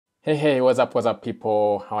Hey, what's up,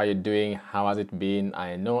 people? How are you doing? How has it been?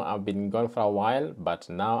 I know I've been gone for a while, but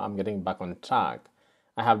now I'm getting back on track.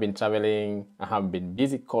 I have been traveling, I have been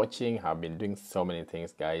busy coaching, I have been doing so many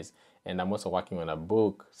things, guys, and I'm also working on a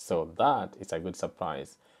book, so that is a good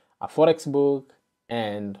surprise. A Forex book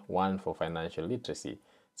and one for financial literacy.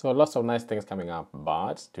 So lots of nice things coming up,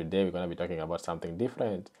 but today we're going to be talking about something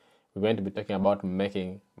different. We're going to be talking about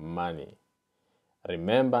making money.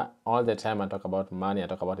 Remember, all the time I talk about money, I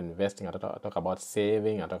talk about investing, I talk about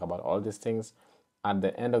saving, I talk about all these things. At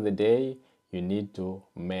the end of the day, you need to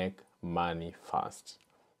make money first.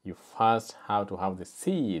 You first have to have the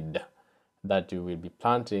seed that you will be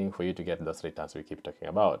planting for you to get those returns we keep talking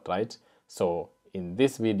about, right? So in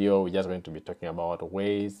this video, we're just going to be talking about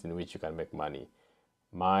ways in which you can make money.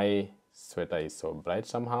 My sweater is so bright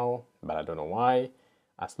somehow, but I don't know why.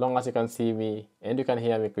 As long as you can see me and you can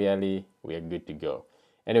hear me clearly, we are good to go.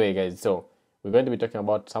 Anyway, guys, so we're going to be talking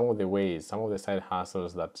about some of the ways, some of the side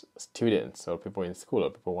hustles that students or people in school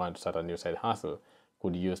or people who want to start a new side hustle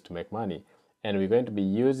could use to make money. And we're going to be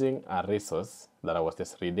using a resource that I was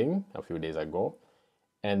just reading a few days ago.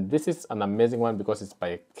 And this is an amazing one because it's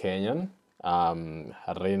by Kenyan,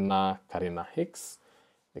 Karina Hicks.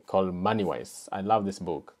 They call MoneyWise. I love this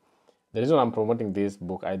book. The reason I'm promoting this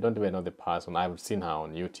book, I don't even know the person. I've seen her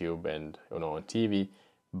on YouTube and on TV,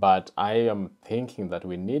 but I am thinking that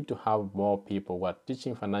we need to have more people who are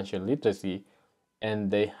teaching financial literacy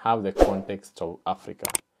and they have the context of Africa.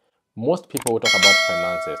 Most people who talk about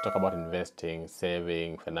finances, talk about investing,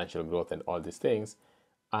 saving, financial growth, and all these things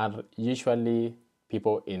are usually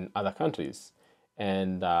people in other countries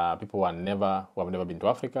and people who have never been to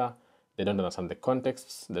Africa. They don't understand the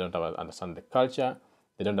contexts. They don't understand the culture.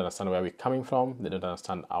 They don't understand where we're coming from. They don't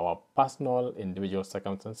understand our personal, individual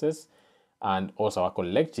circumstances and also our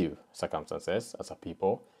collective circumstances as a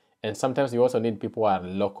people. And sometimes you also need people who are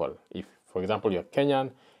local. If, for example, you're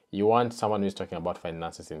Kenyan, you want someone who's talking about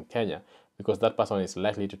finances in Kenya because that person is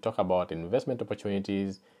likely to talk about investment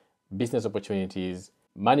opportunities, business opportunities,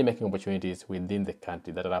 money-making opportunities within the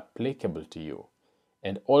country that are applicable to you.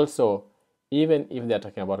 And also, even if they're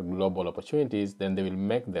talking about global opportunities, then they will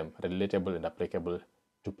make them relatable and applicable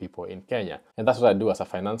to people in Kenya. And that's what I do as a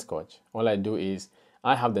finance coach. All I do is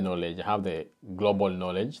I have the knowledge, I have the global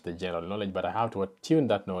knowledge, the general knowledge, but I have to attune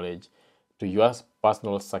that knowledge to your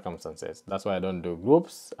personal circumstances. That's why I don't do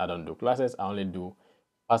groups, I don't do classes, I only do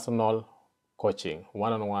personal coaching,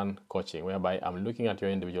 one-on-one coaching, whereby I'm looking at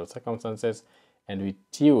your individual circumstances and we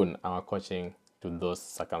tune our coaching to those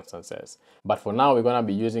circumstances. But for now, we're going to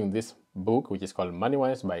be using this book, which is called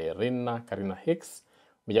MoneyWise by Karina Hicks,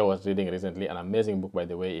 which I was reading recently. An amazing book, by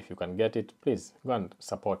the way. If you can get it, please go and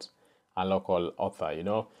support a local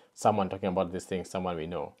author, someone talking about these things, someone we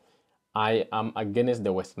know. I am against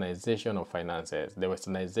the westernization of finances, the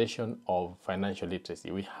westernization of financial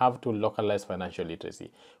literacy. We have to localize financial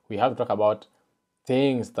literacy. We have to talk about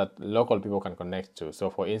things that local people can connect to.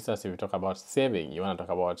 So for instance, if you talk about saving, you want to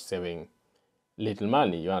talk about saving little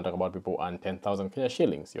money. You want to talk about people who earn 10,000 Kenya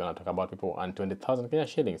shillings. You want to talk about people who earn 20,000 Kenya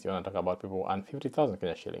shillings. You want to talk about people who earn 50,000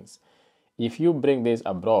 Kenya shillings. If you bring this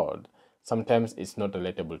abroad, sometimes it's not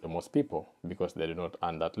relatable to most people because they do not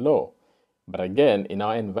earn that low. But again, in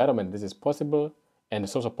our environment, this is possible, and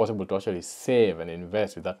it's also possible to actually save and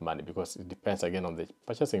invest with that money because it depends again on the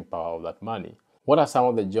purchasing power of that money. What are some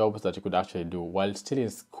of the jobs that you could actually do while still in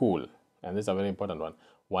school? And this is a very important one.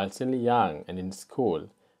 While still young and in school,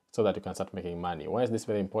 so that you can start making money. Why is this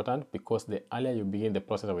very important? Because the earlier you begin the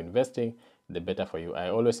process of investing, the better for you. I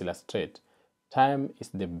always illustrate, time is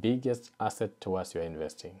the biggest asset towards your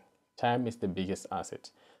investing. Time is the biggest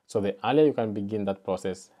asset. So the earlier you can begin that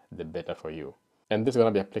process, the better for you. And this is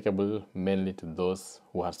going to be applicable mainly to those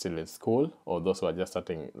who are still in school or those who are just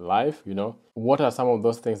starting life, What are some of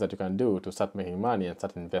those things that you can do to start making money and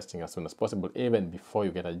start investing as soon as possible, even before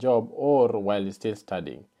you get a job or while you're still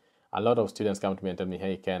studying? A lot of students come to me and tell me,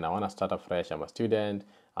 hey, Ken, I want to start afresh. I'm a student.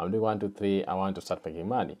 I'm doing 1, 2, 3. I want to start making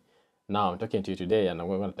money. Now I'm talking to you today and I'm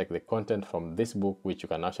going to take the content from this book, which you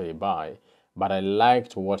can actually buy. But I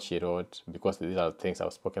liked what she wrote because these are things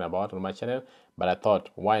I've spoken about on my channel. But I thought,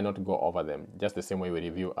 why not go over them? Just the same way we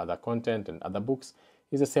review other content and other books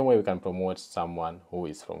is the same way we can promote someone who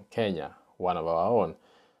is from Kenya, one of our own.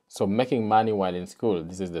 So making money while in school,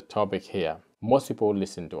 this is the topic here. Most people who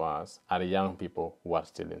listen to us are young people who are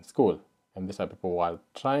still in school. And these are people who are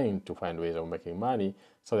trying to find ways of making money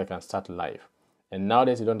so they can start life. And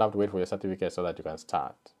nowadays, you don't have to wait for your certificate so that you can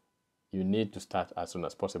start. You need to start as soon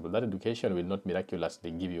as possible. That education will not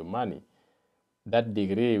miraculously give you money. That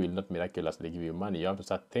degree will not miraculously give you money. You have to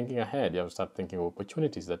start thinking ahead. You have to start thinking of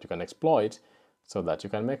opportunities that you can exploit so that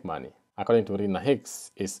you can make money. according to Rena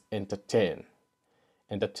Hicks, is entertaining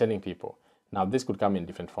people. Now, this could come in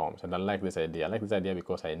different forms, and I like this idea. I like this idea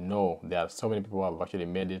because I know there are so many people who have actually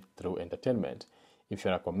made it through entertainment. If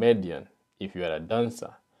you're a comedian, if you are a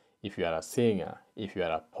dancer, if you are a singer, if you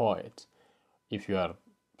are a poet, if you are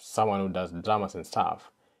someone who does dramas and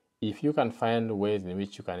stuff, if you can find ways in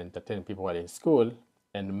which you can entertain people while in school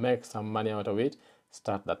and make some money out of it,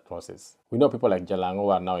 start that process. We know people like Jalango who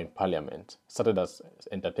are now in parliament, started as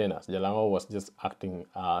entertainers. Jalango was just acting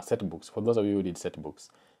set books. For those of you who did set books,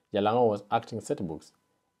 Jalango was acting set books.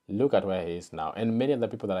 Look at where he is now. And many of the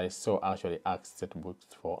people that I saw actually act set books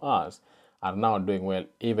for us are now doing well,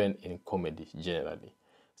 even in comedy generally.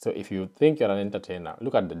 So if you think you're an entertainer,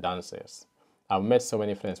 look at the dancers. I've met so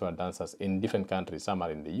many friends who are dancers in different countries. Some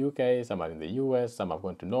are in the UK, some are in the US, some have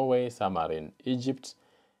gone to Norway, some are in Egypt.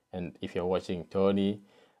 And if you're watching Tony,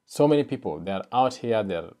 so many people, they're out here,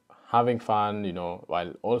 they're having fun,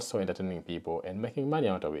 while also entertaining people and making money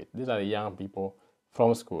out of it. These are young people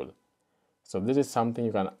from school. So this is something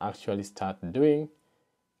you can actually start doing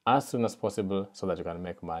as soon as possible so that you can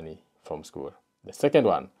make money from school. The second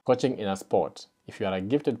one, coaching in a sport. If you are a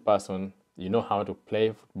gifted person, you know how to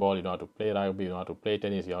play football, you know how to play rugby, you know how to play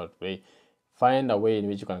tennis, you know how to play. Find a way in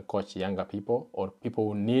which you can coach younger people or people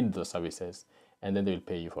who need those services, and then they will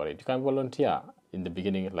pay you for it. You can volunteer in the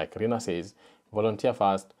beginning, like Rina says, volunteer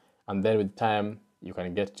first, and then with time, you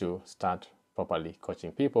can get to start properly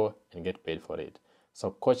coaching people and get paid for it.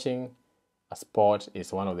 So coaching a sport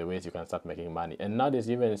is one of the ways you can start making money. And nowadays,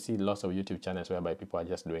 you even see lots of YouTube channels whereby people are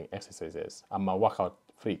just doing exercises. I'm a workout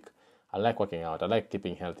freak. I like working out. I like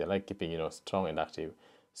keeping healthy. I like keeping, strong and active.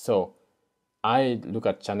 So I look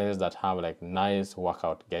at channels that have like nice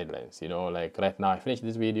workout guidelines. Like right now, I finished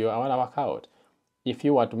this video, I want to work out. If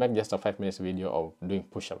you want to make just a 5 minutes video of doing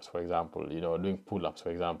push-ups, for example, doing pull-ups,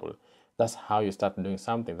 for example, that's how you start doing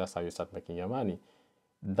something. That's how you start making your money.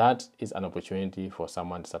 That is an opportunity for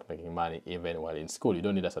someone to start making money even while in school. You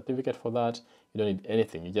don't need a certificate for that. You don't need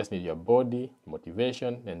anything. You just need your body,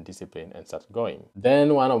 motivation, and discipline, and start going.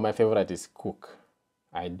 Then one of my favorite is cook.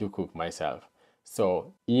 I do cook myself.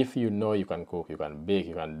 So if you know you can cook, you can bake,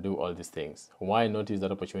 you can do all these things, why not use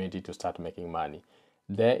that opportunity to start making money?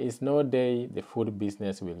 There is no day the food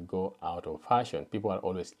business will go out of fashion. People are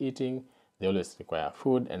always eating, they always require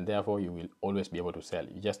food, and therefore you will always be able to sell.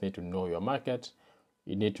 You just need to know your market.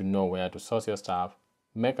 You need to know where to source your stuff,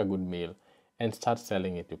 make a good meal, and start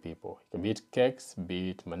selling it to people. Be it cakes, be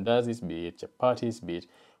it mandazis, be it chapatis, be it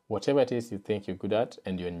whatever it is you think you're good at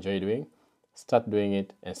and you enjoy doing, start doing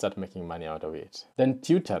it and start making money out of it. Then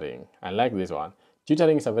tutoring. I like this one.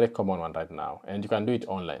 Tutoring is a very common one right now, and you can do it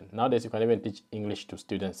online. Nowadays, you can even teach English to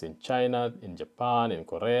students in China, in Japan, in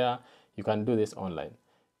Korea. You can do this online.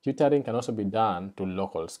 Tutoring can also be done to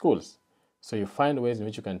local schools. So you find ways in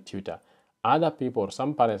which you can tutor. Other people, or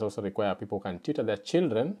some parents also require people who can tutor their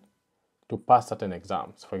children to pass certain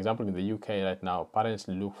exams. For example, in the UK right now, parents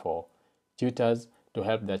look for tutors to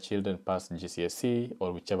help their children pass GCSE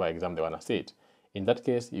or whichever exam they want to sit. In that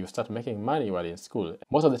case, you start making money while in school.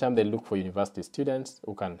 Most of the time, they look for university students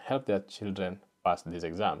who can help their children pass these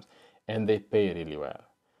exams, and they pay really well.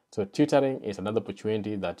 So tutoring is another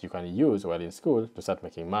opportunity that you can use while in school to start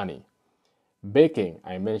making money. Baking,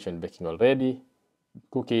 I mentioned baking already.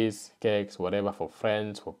 Cookies, cakes, whatever, for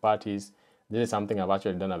friends, for parties. This is something I've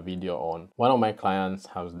actually done a video on. One of my clients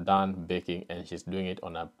has done baking and she's doing it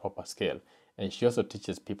on a proper scale. And she also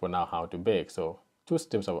teaches people now how to bake. So 2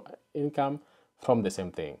 streams of income from the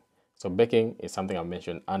same thing. So baking is something I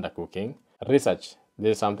mentioned under cooking. Research.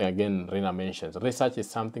 This is something, again, Rina mentions. Research is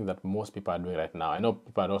something that most people are doing right now. I know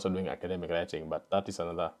people are also doing academic writing, but that is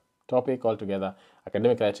another topic altogether.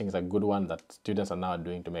 Academic writing is a good one that students are now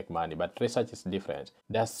doing to make money, but research is different.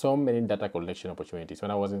 There are so many data collection opportunities. When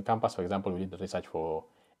I was in campus, for example, we did research for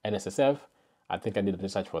NSSF. I think I did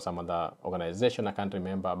research for some other organization, I can't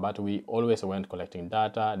remember, but we always went collecting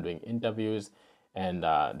data, doing interviews, and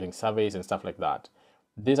doing surveys and stuff like that.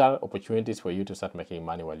 These are opportunities for you to start making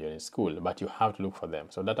money while you're in school, but you have to look for them.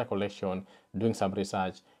 So data collection, doing some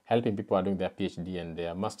research, helping people who are doing their PhD and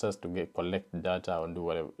their masters to collect data and do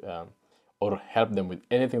whatever, or help them with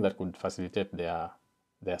anything that could facilitate their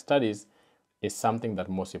studies is something that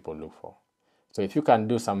most people look for. So if you can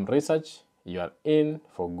do some research, you are in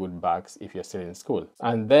for good bucks if you're still in school.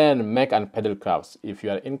 And then make and peddle crafts. If you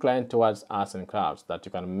are inclined towards arts and crafts, that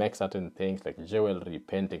you can make certain things like jewelry,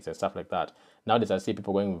 paintings, and stuff like that. Nowadays, I see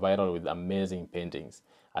people going viral with amazing paintings.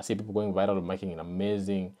 I see people going viral making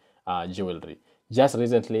amazing jewelry. Just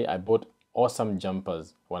recently, I bought awesome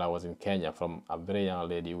jumpers when I was in Kenya from a very young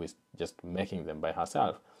lady who is just making them by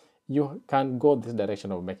herself. You can go this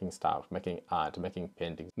direction of making stuff, making art, making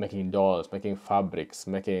paintings, making dolls, making fabrics,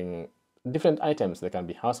 making different items. They can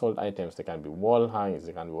be household items, they can be wall hangings,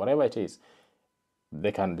 they can be whatever it is.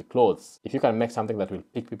 They can be clothes. If you can make something that will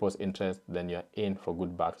pique people's interest, then you're in for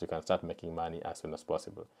good bucks. You can start making money as soon as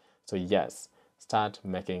possible. So yes, start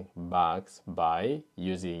making bucks by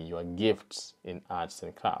using your gifts in arts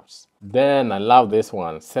and crafts. Then I love this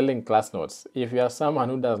one, selling class notes. If you are someone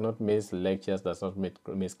who does not miss lectures, does not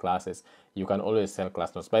miss classes, you can always sell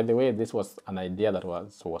class notes. By the way, this was an idea that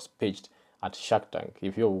was pitched at Shark Tank.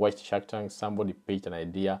 If you watched Shark Tank, somebody pitched an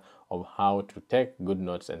idea of how to take good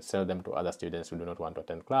notes and sell them to other students who do not want to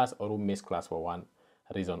attend class or who miss class for one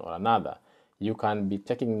reason or another. You can be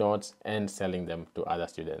taking notes and selling them to other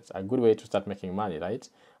students. A good way to start making money, right?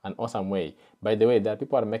 An awesome way. By the way, there are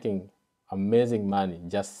people who are making amazing money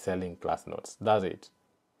just selling class notes. That's it.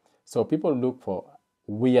 So people look for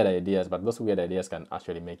weird ideas, but those weird ideas can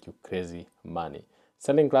actually make you crazy money.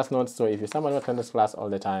 Selling class notes. So if you're someone who attends class all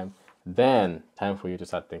the time, then time for you to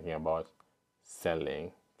start thinking about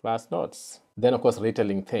selling class notes. Then of course,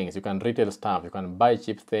 retailing things. You can retail stuff. You can buy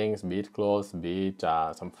cheap things, be it clothes, be it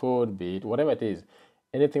some food, be it whatever it is.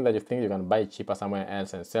 Anything that you think you can buy cheaper somewhere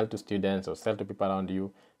else and sell to students or sell to people around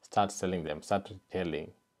you, start selling them. Start retailing.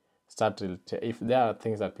 If there are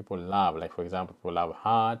things that people love, like for example, people love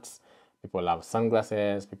hats, people love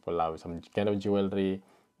sunglasses, people love some kind of jewelry,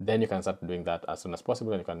 then you can start doing that as soon as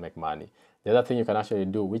possible and you can make money. The other thing you can actually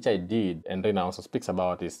do, which I did and Rina also speaks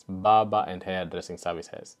about, is barber and hairdressing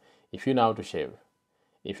services. If you know how to shave,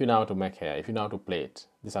 if you know how to make hair, if you know how to plait,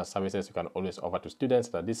 these are services you can always offer to students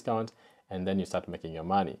at a discount, and then you start making your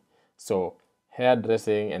money. So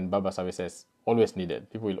hairdressing and barber services always needed.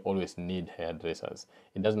 People will always need hairdressers.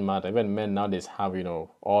 It doesn't matter. Even men nowadays have,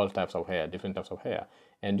 all types of hair, different types of hair,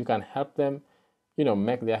 and you can help them,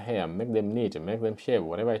 make their hair, make them neat, make them shave,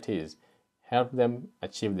 whatever it is. Help them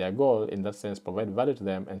achieve their goal, in that sense, provide value to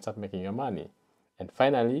them and start making your money. And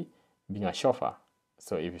finally, being a chauffeur.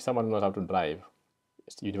 So if someone knows how to drive,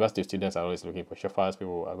 university students are always looking for chauffeurs.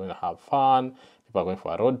 People are going to have fun. People are going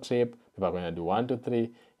for a road trip. People are going to do 1, 2,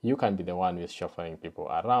 3. You can be the one who is chauffeuring people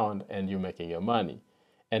around and you making your money.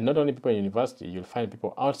 And not only people in university, you'll find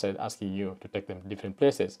people outside asking you to take them to different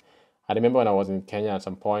places. I remember when I was in Kenya at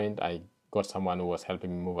some point, I got someone who was helping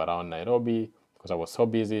me move around Nairobi because I was so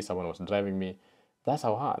busy. Someone was driving me. That's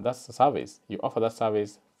the service. You offer that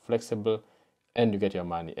service, flexible, and you get your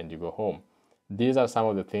money and you go home. These are some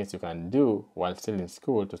of the things you can do while still in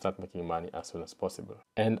school to start making money as soon as possible.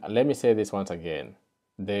 And let me say this once again.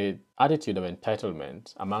 The attitude of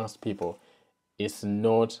entitlement amongst people is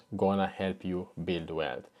not gonna help you build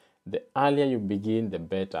wealth. The earlier you begin, the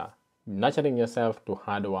better. Nurturing yourself to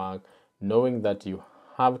hard work, knowing that you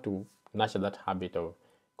have to nurture that habit of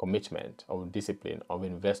commitment, of discipline, of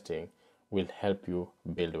investing will help you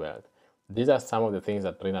build wealth. These are some of the things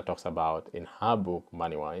that Rina talks about in her book,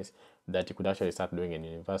 MoneyWise, that you could actually start doing in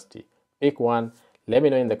university. Pick one. Let me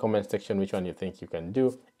know in the comment section which one you think you can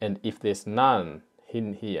do. And if there's none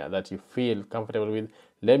in here that you feel comfortable with,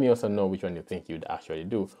 let me also know which one you think you'd actually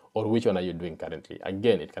do or which one are you doing currently.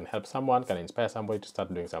 Again, it can help someone, can inspire somebody to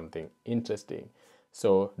start doing something interesting.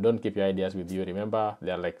 So don't keep your ideas with you. Remember,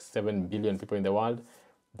 there are like 7 billion people in the world.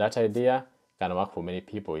 That idea can work for many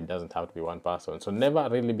people. It doesn't have to be one person. So never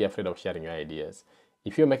really be afraid of sharing your ideas.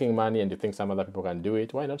 If you're making money and you think some other people can do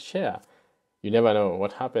it, why not share? You never know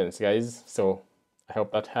what happens, guys. So I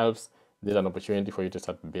hope that helps. There's an opportunity for you to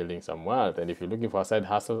start building some wealth. And if you're looking for a side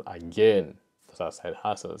hustle, again, those are side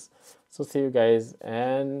hustles. So see you guys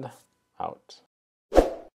and out.